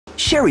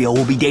Cheryl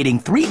will be dating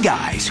 3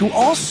 guys who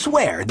all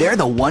swear they're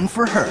the one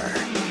for her.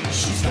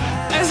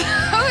 I was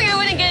hoping I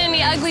wouldn't get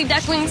any ugly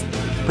ducklings.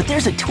 But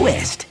there's a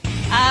twist.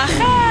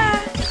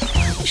 Aha!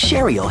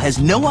 Cheryl has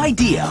no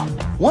idea.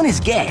 One is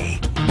gay,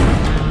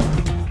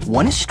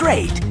 one is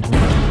straight,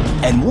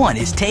 and one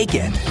is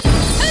taken.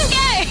 Who's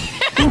gay?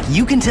 Think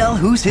you can tell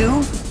who's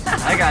who?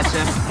 I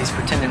gotcha. He's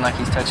pretending like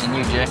he's touching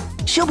you, Jay.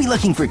 She'll be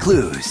looking for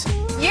clues.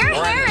 Your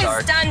hair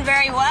is done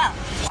very well.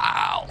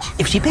 Wow.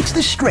 If she picks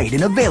the straight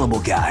and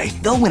available guy,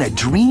 they'll win a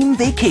dream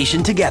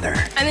vacation together.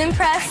 I'm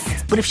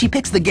impressed. But if she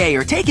picks the gay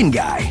or taken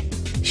guy,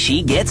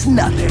 she gets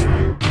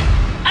nothing.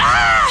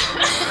 Ah!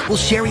 Will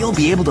Cheryl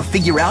be able to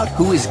figure out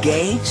who is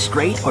gay,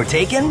 straight, or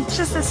taken? It's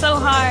just so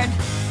hard.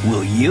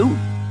 Will you?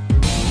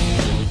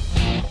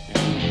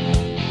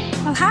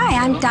 Well, hi,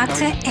 I'm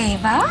Dr.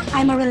 Ava.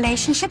 I'm a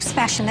relationship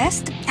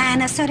specialist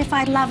and a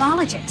certified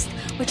loveologist,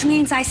 which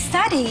means I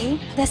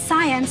study the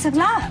science of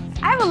love.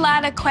 I have a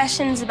lot of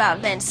questions about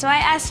Vince, so I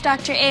asked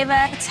Dr.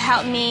 Ava to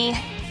help me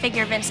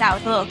figure Vince out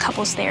with a little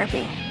couples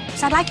therapy.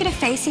 So I'd like you to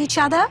face each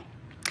other.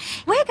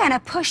 We're gonna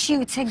push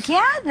you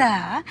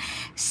together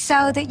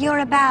so that you're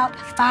about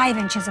 5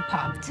 inches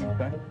apart.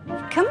 Okay.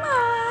 Come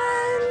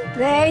on.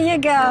 There you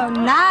go.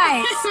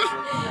 Nice.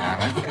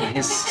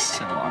 He's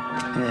so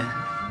awkward. Yeah.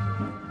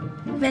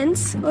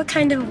 Vince, what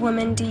kind of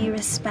woman do you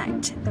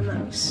respect the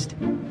most?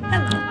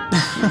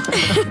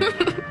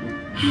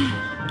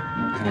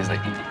 He's like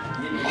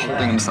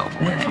holding himself.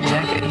 Yeah,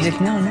 exactly. He's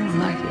like, no, I'm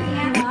not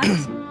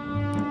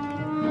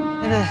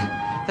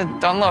here.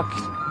 Don't look.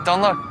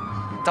 Don't look.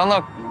 Don't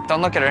look.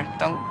 Don't look at her.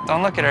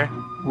 Don't look at her.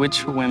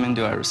 Which women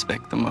do I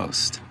respect the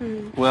most?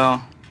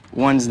 Well,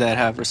 ones that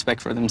have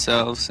respect for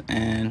themselves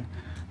and,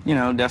 you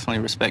know,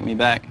 definitely respect me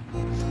back.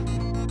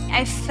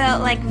 I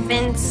felt like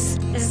Vince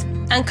is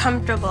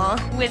uncomfortable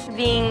with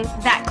being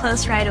that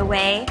close right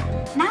away.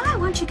 Now I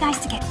want you guys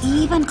to get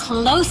even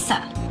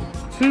closer.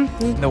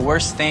 The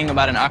worst thing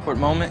about an awkward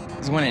moment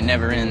is when it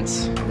never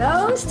ends.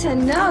 Nose to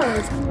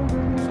nose.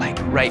 Like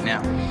right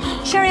now.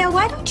 Cheryl,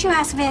 why don't you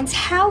ask Vince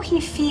how he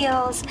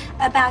feels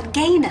about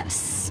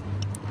gayness?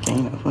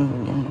 Gayness?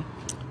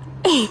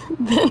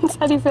 Vince,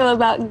 how do you feel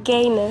about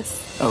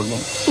gayness? Oh,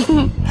 gayness.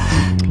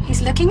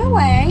 He's looking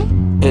away.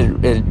 You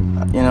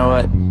know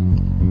what?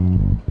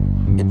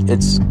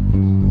 It's.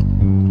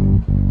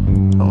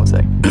 Hold on a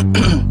sec.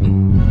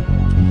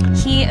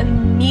 He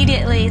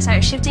immediately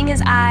started shifting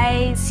his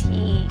eyes.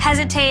 He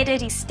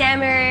hesitated. He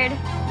stammered.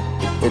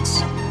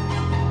 It's.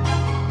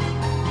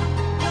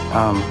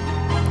 How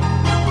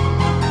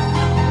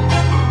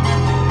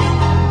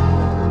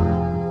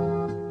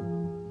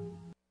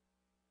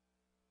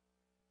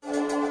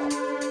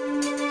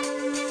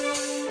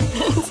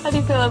do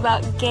you feel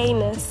about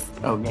gayness?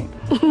 Oh, gay.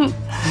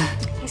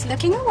 He's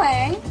looking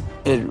away.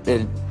 You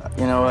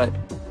know what?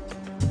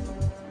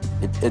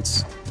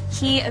 It's.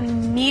 He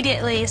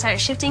immediately started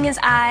shifting his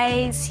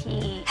eyes.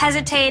 He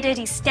hesitated.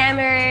 He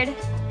stammered.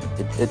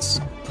 It's.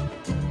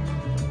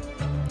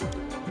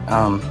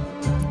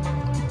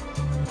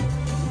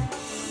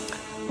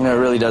 You know, it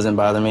really doesn't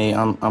bother me.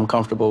 I'm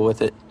comfortable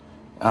with it.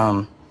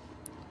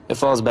 It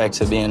falls back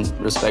to being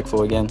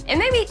respectful again. It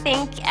made me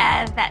think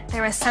that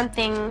there was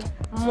something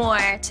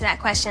more to that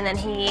question than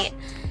he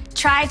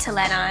tried to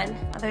let on,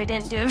 although he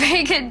didn't do a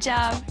very good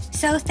job.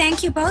 So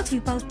thank you both.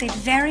 You both did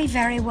very,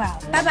 very well.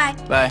 Bye-bye.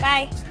 Bye.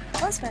 Bye.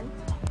 That was fun.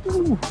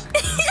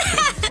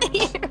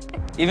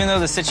 Even though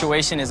the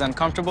situation is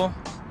uncomfortable,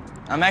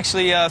 I'm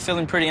actually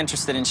feeling pretty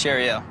interested in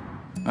Cheryl.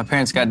 My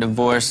parents got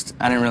divorced.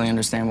 I didn't really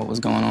understand what was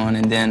going on,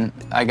 and then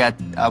I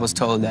was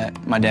told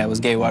that my dad was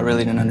gay. Well, I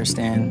really didn't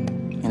understand,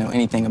 you know,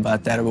 anything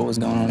about that or what was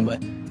going on,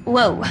 but...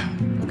 Whoa.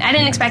 I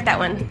didn't expect that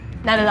one.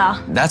 Not at all.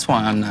 That's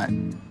why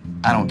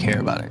I don't care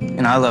about it.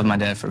 You know, I love my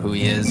dad for who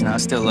he is, and I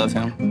still love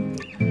him.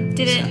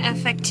 Did it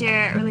affect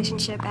your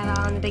relationship at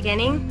all in the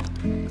beginning?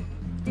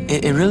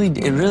 It really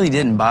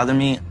didn't bother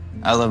me.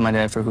 I love my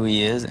dad for who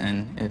he is,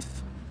 and if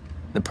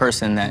the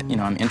person that, you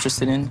know, I'm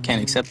interested in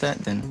can't accept that,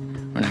 then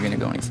we're not gonna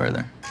go any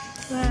further.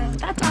 Wow,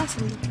 that's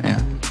awesome.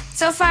 Yeah.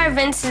 So far,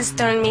 Vince has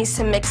thrown me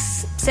some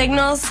mixed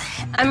signals.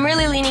 I'm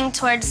really leaning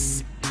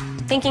towards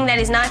thinking that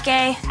he's not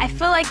gay. I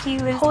feel like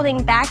he was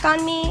holding back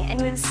on me,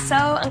 and he was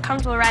so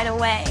uncomfortable right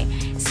away.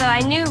 So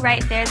I knew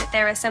right there that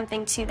there was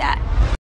something to that.